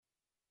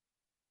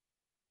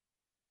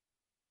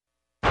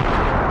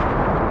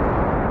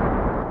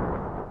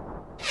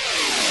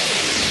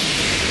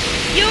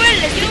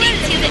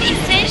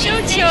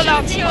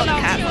Chillout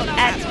podcast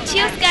at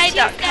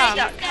chillsky.com.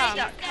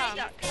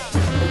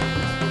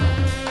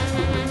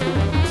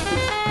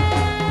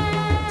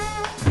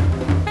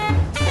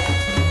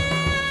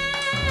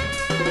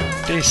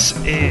 This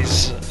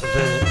is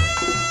the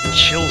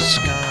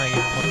Chillsky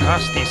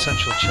podcast, the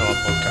Essential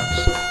Chillout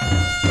podcast.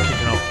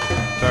 Kicking off with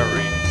a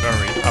very,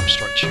 very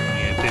abstract tune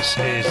here. This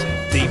is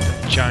Deep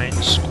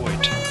Giant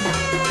Squid,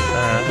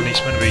 and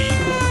it's meant to be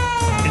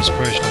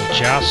inspirational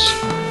jazz.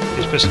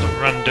 It's basically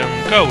random.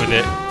 Go with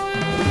it.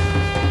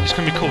 It's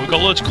going to be cool. We've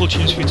got loads of cool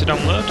tunes for you to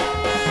download.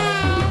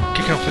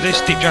 Kicking off with this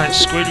Deep Giant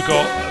Squid, we've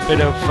got a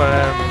bit of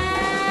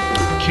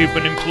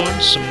Cuban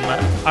influence, some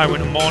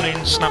HallBuena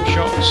Morning,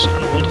 Snapshots,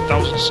 and a World of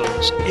Thousand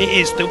Suns. It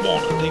is the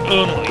one, the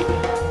only,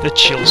 the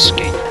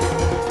Chillsky.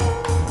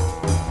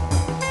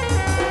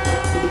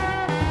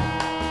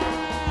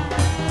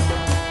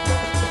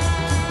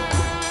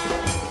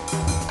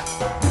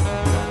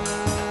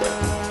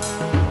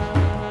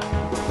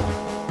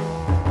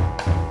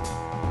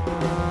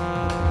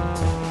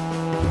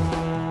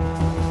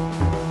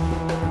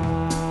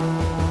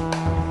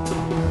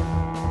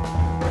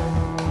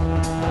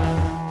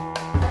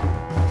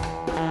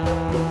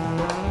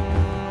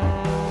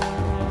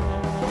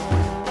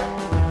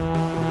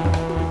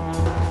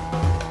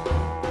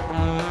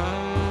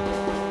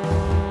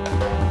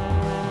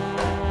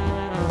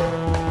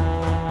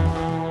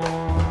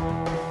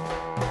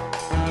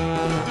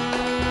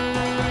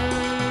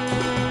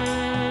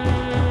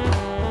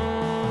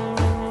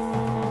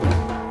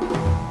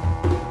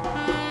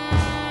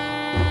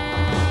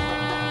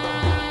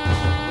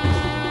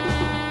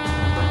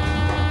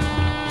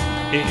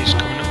 It is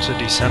coming up to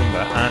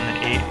December and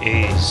it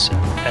is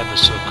ever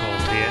so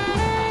cold here.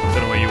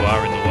 Don't know where you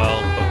are in the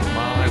world, but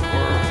my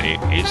word, it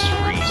is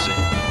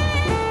freezing.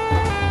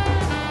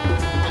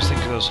 Just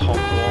think of those hot,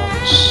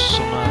 warm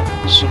summer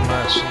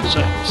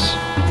sunsets.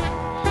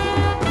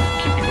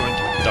 Keep you going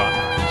through the dark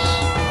nights.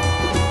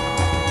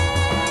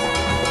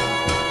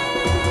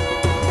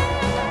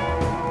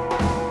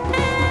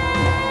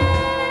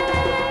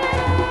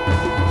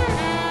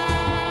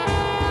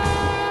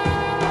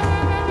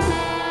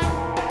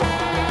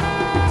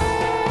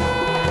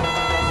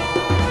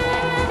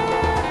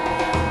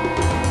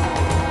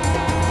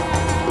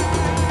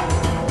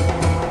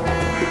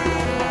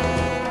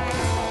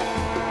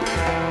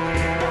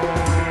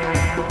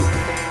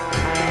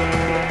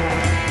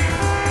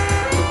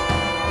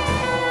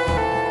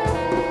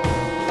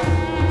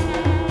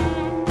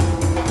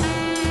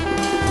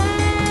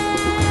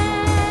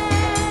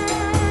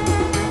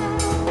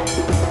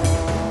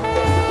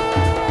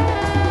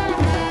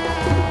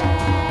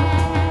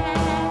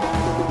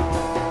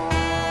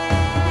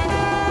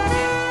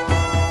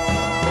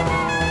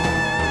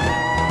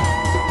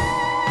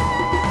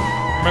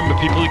 Remember,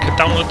 people, you can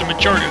download the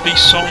majority of these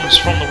songs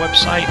from the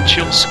website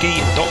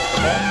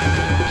chillsky.com.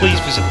 Please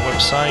visit the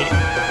website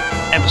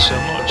ever so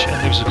much and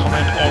leave us a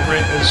comment, or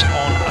rate us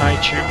on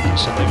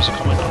iTunes and leave us a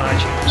comment on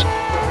iTunes.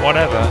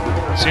 Whatever.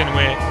 It's the only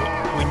way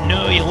we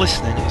know you're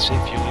listening is if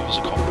you leave us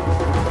a comment.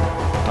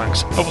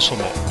 Thanks ever so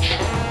much.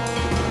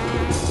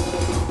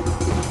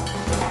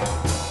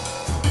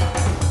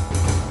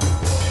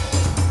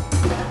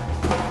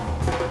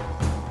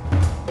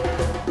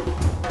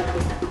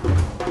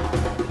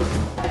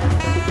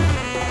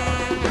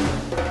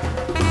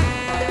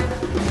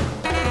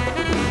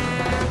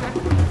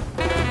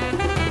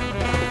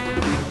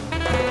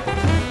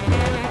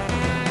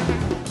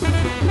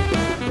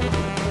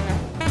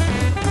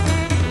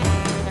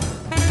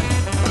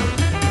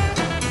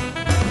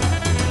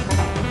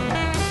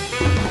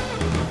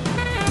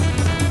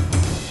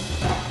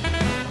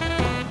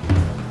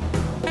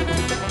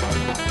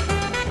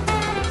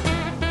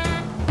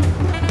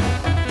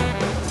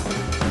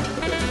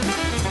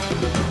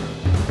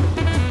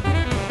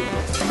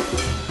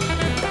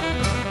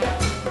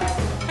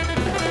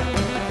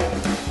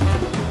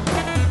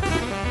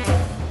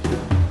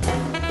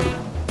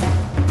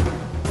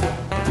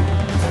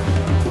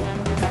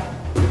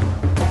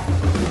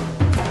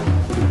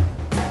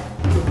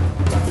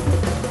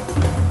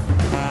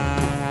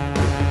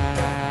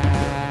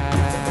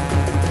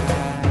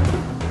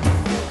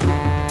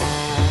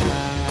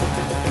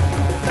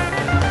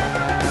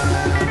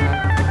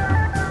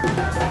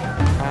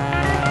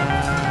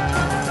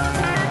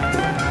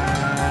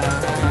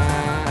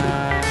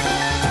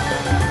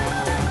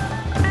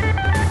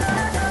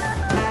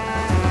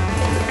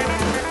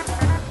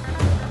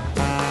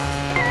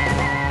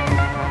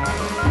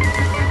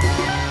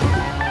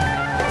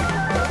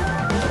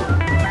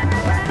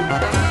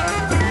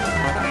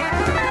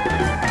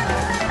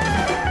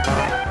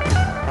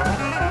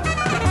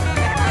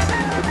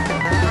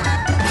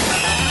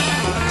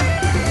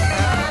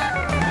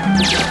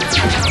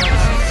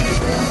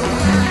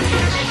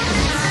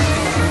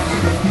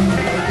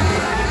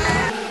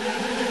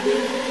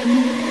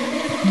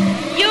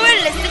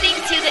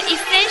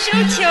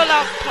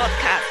 Chillout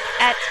podcast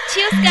at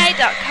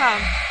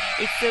chillsky.com.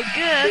 It's so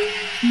good,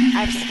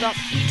 I've stopped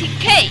eating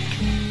cake.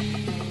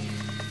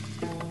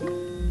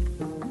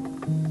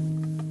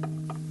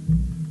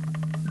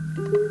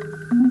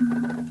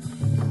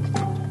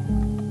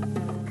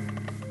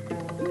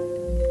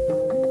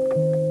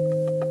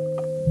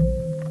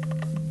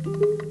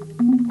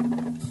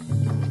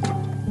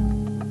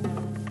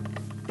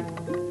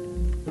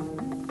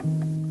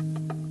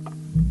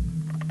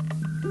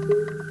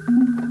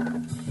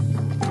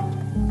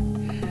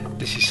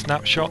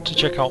 Snapshot. To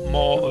check out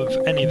more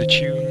of any of the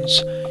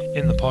tunes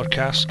in the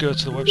podcast, go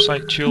to the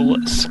website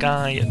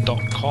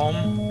chillsky.com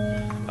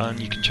and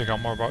you can check out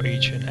more about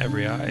each and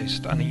every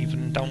artist and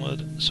even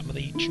download some of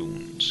the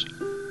tunes.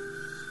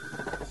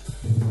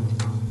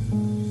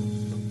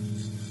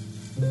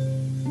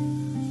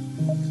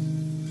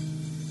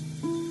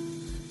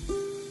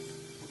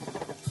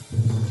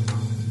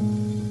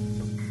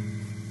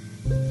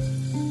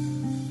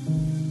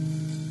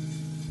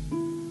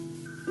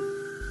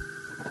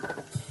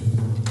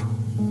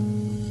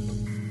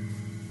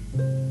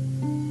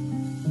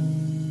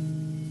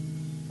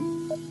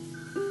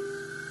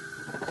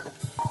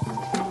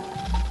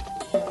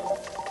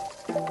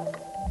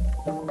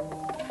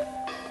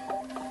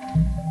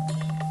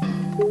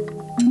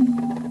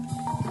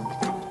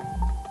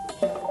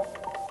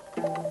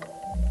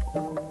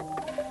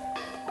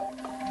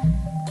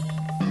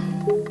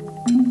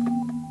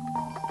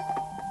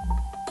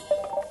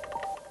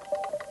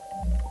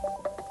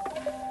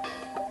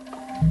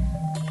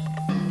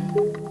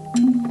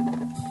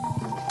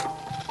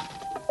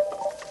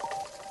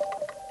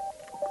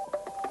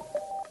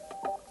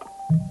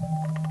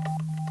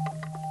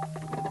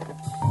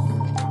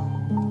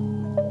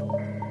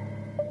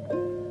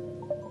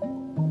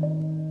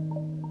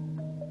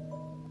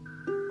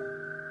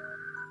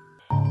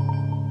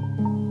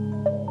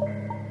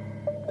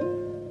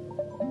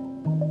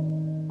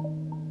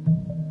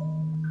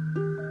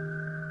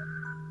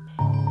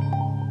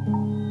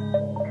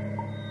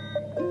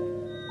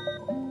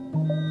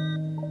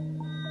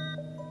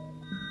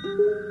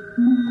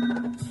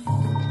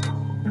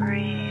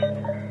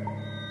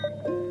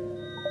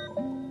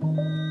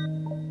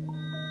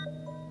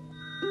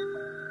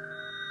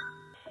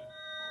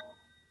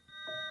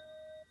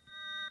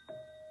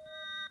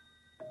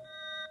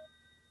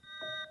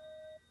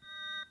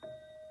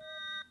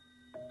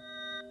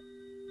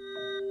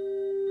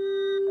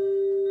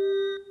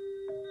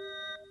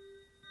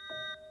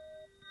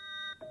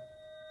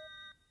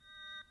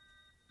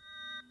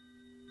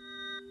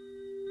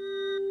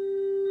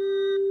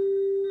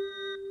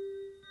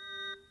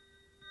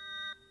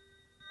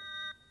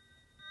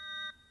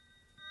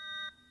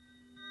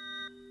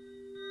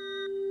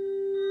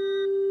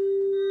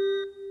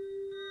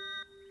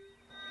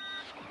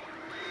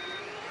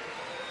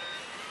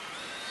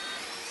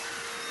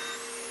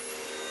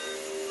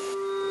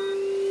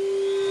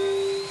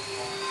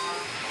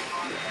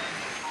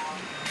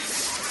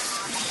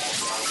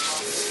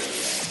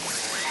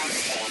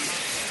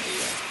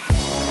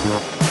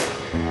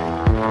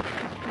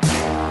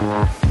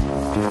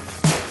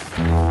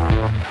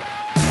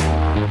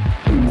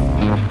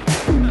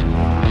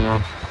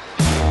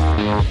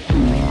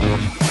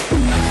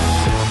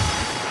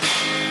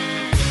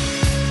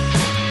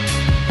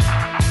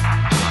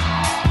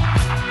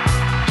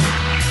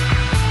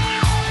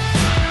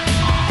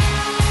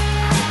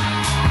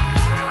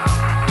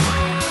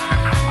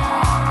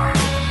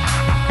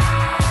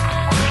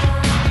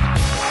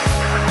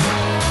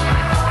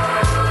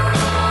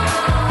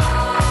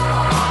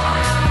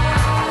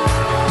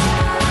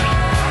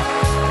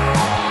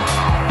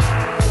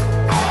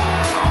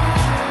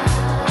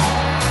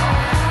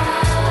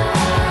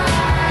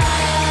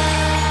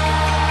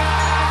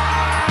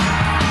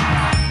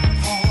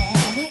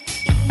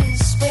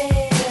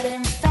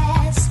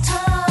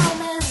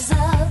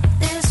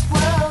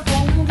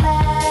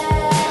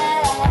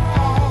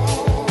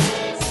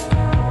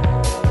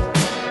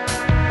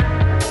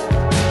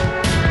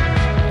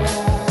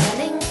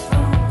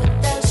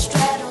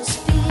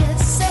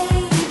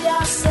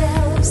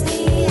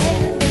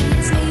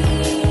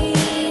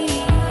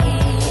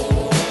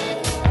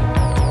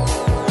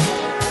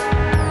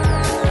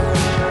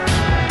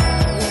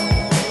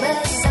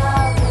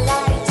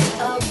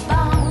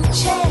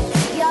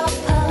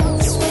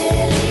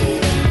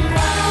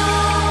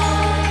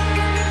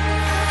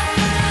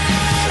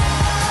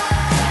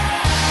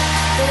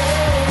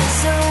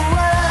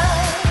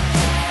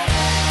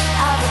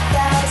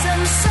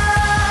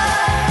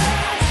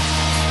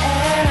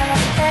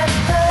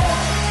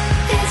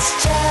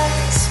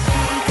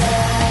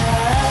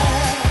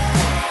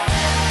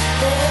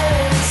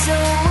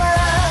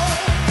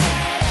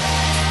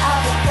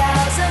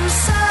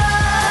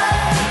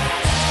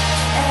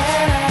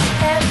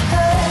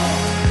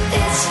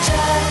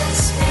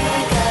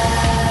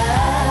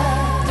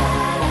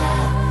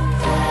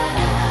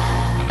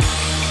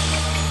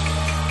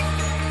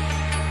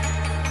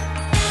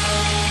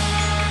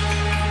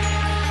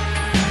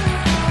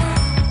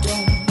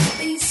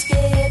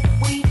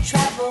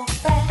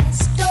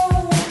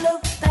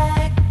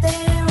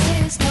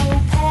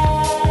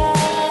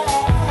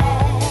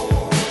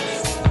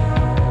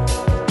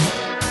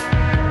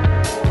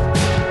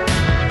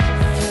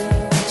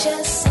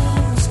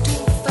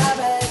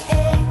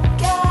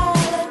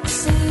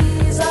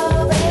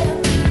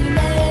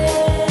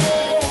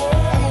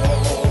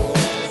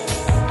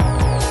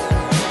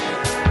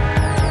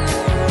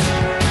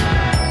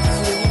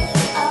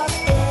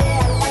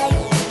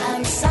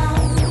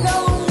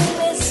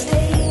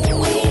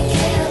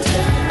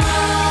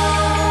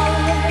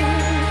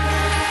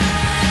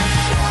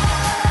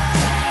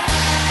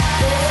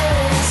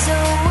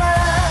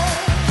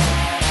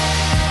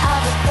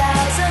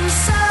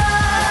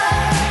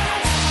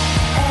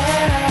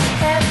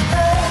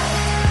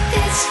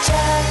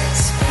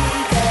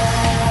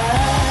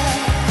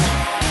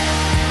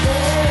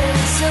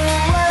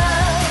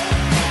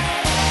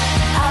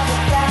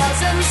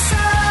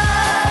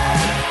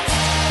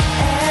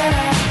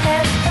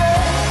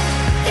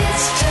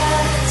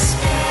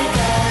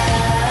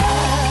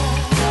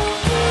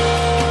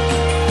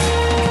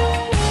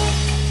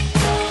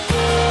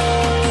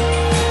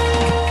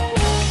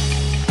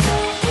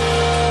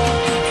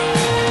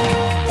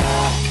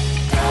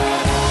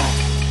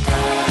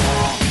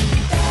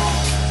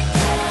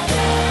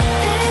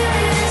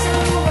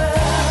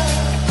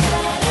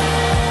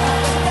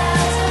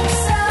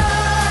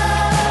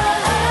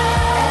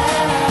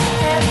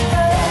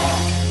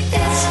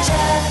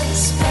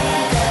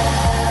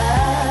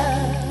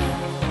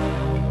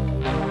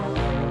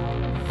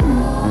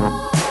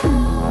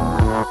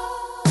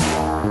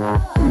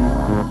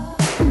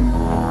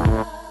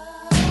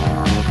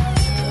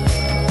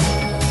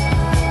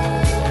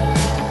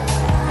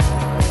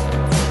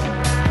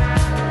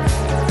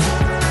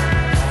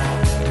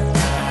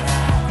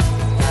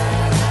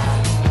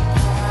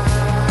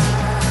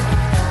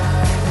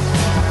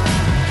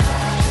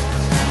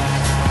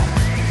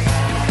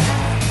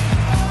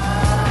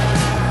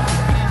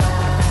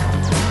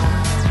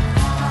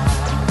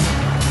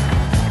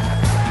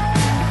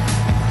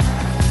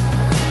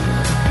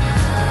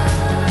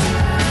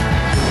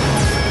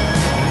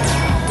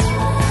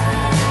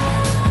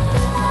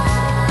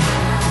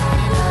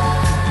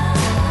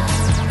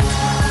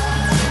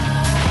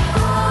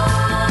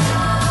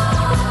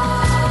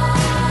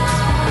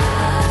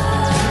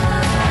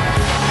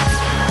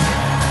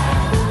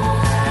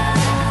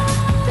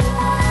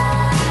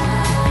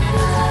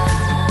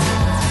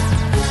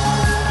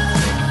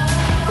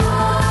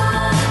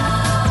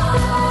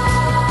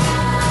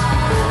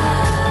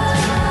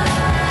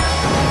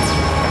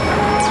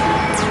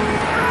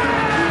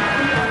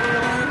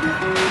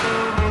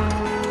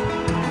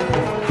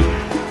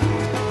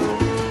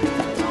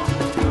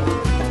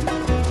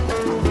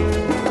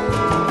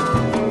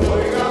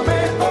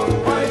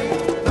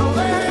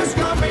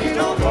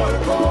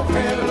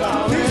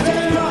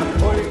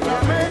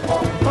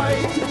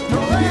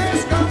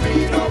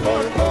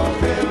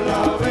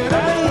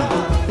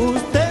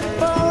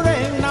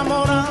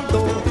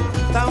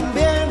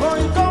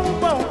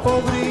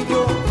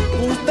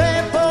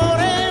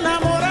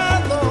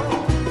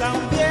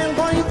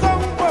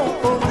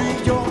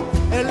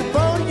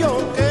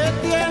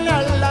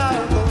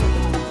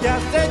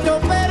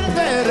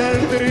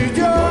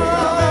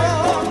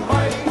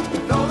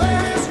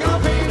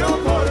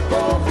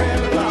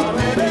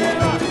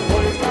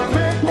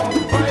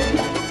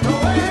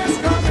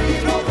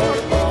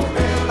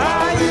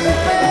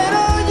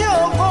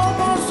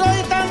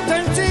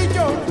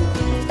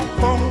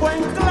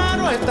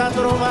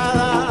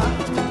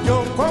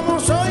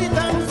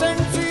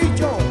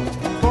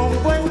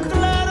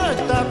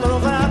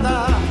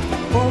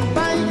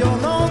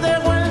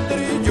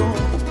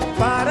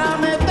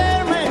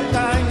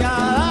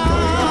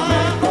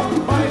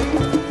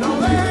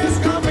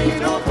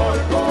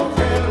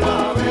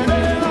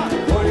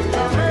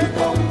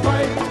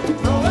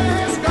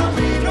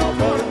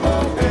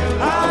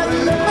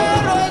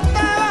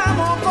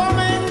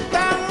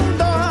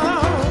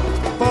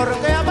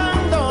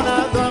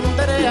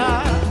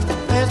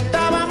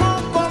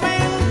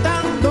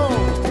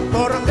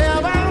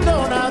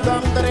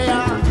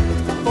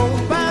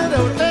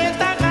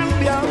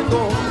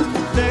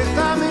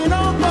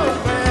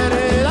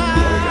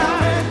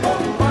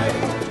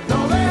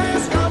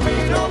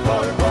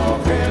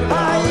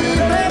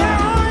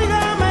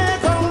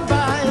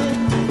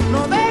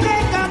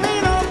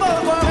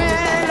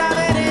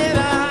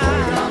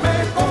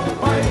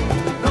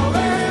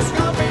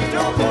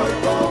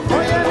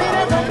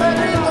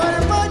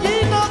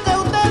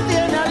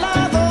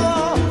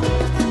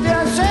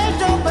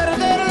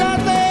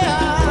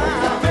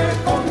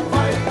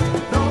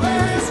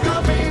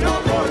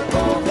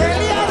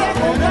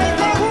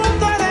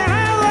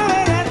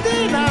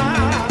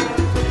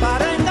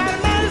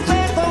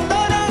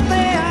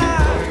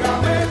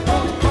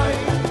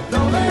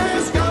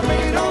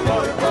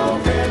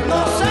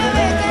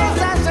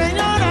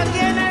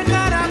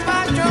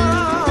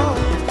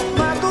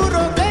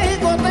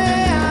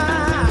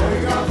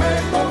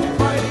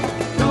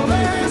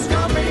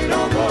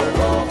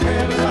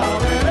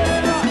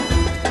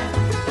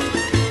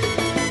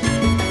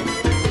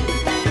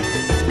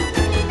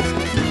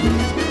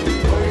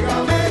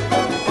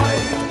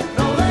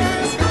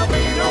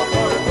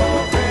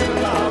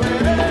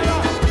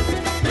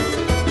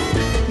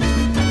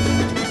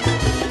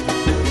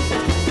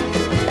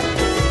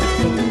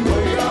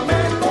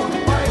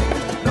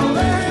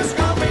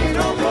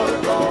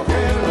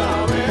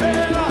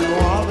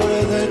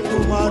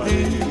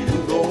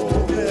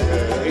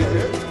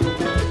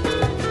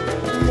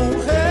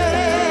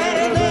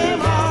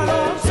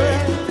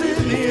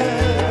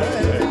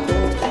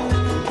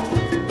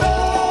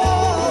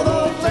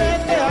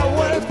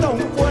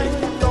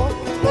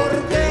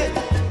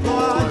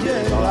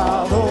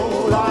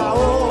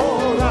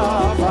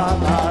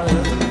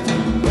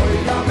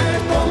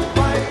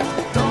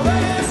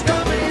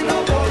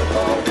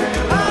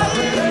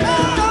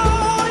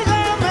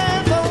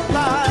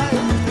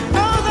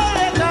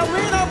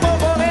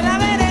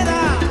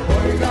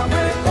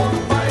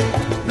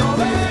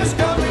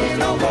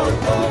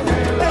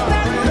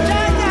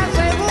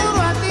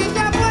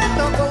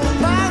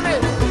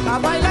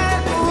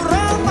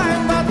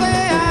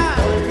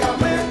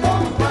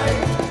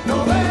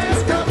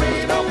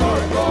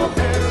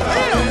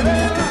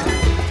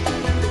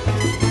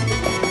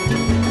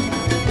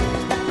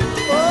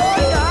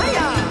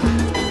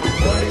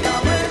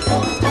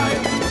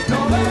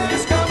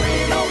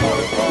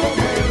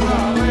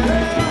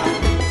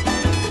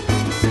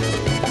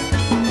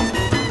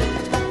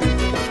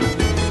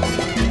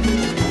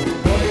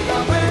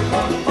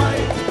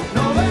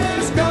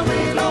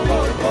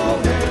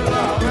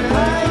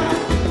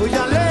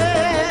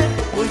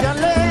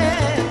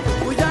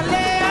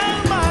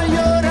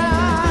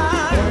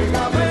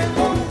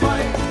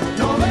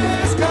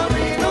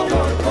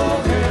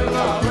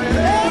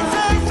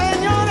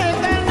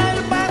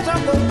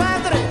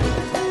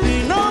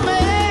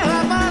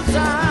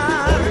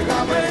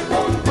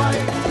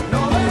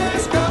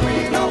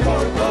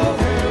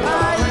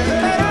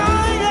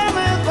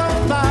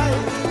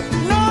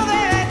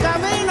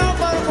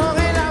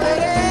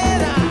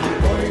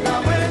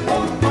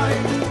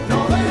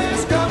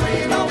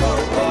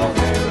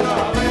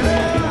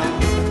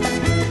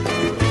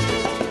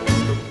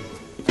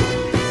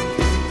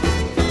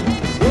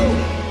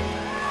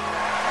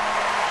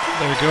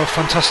 your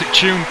fantastic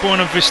tune,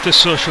 Buena Vista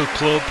Social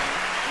Club.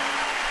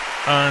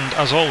 And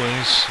as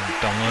always,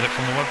 download it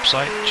from the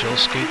website,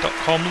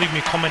 chillsky.com. Leave me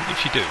a comment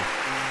if you do.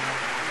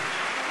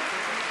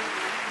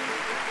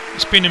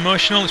 It's been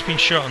emotional, it's been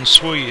short and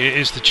sweet. It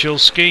is the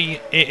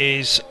Chillsky. It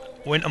is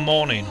Winter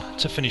Morning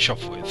to finish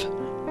off with.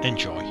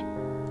 Enjoy.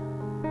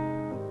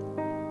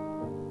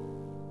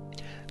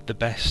 The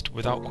best,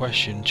 without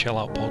question, chill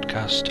out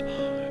podcast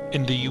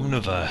in the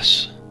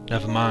universe.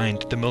 Never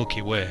mind the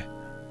Milky Way.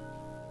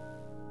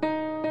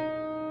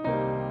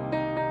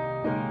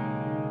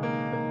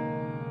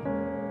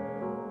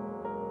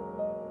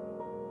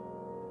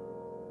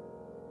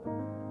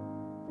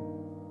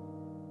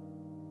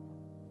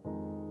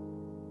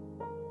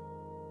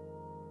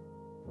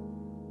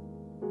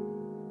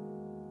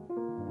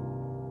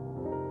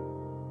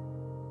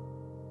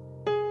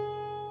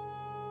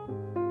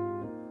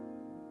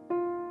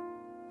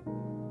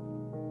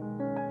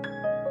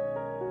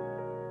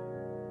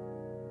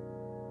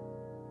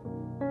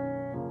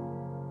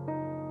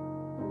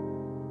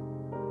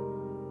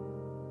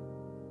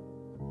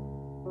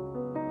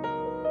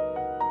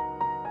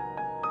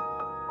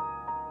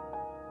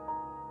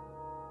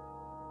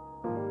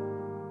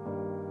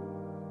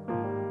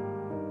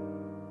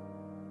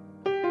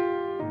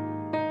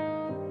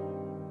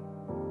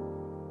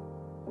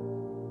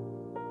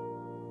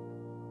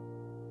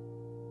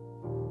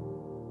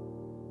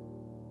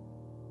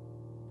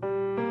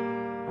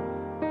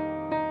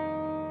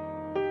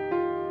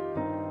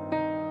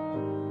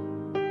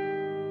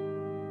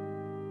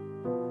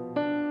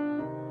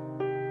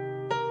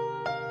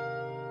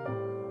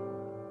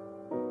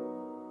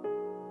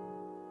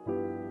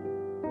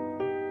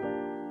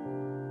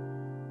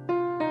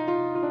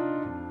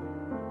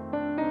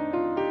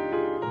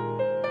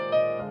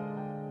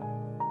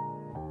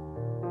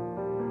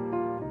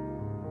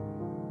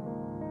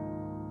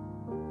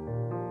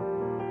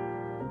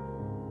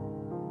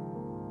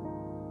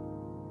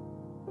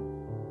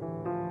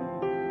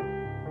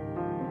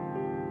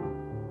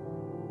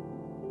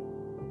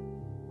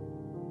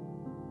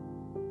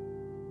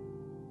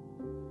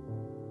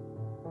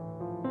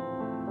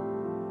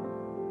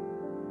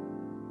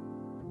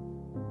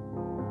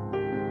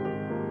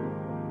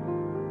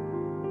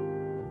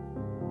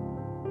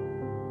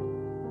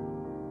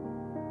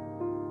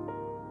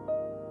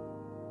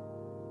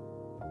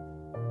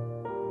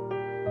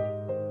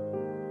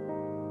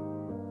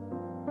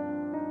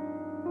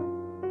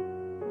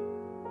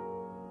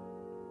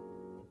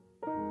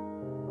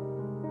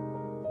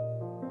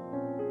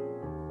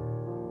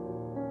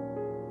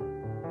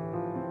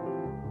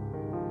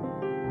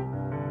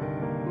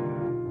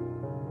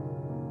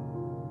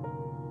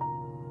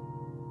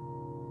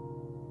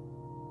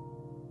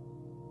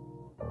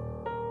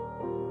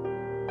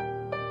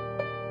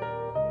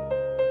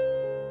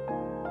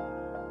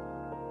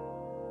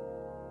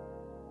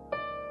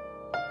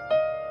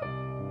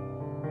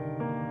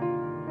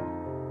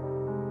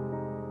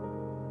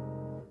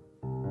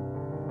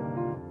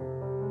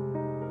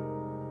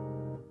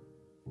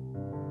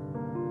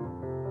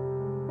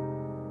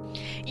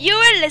 You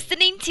are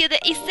listening to the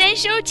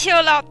Essential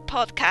Chillout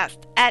podcast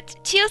at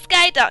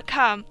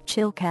chillsky.com.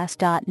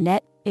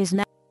 Chillcast.net is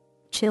now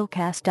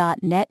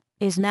Chillcast.net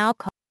is now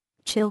called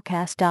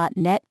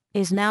Chillcast.net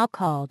is now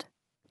called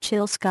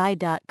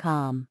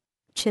Chillsky.com.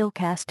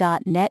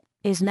 Chillcast.net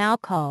is now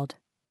called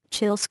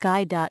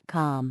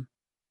Chillsky.com.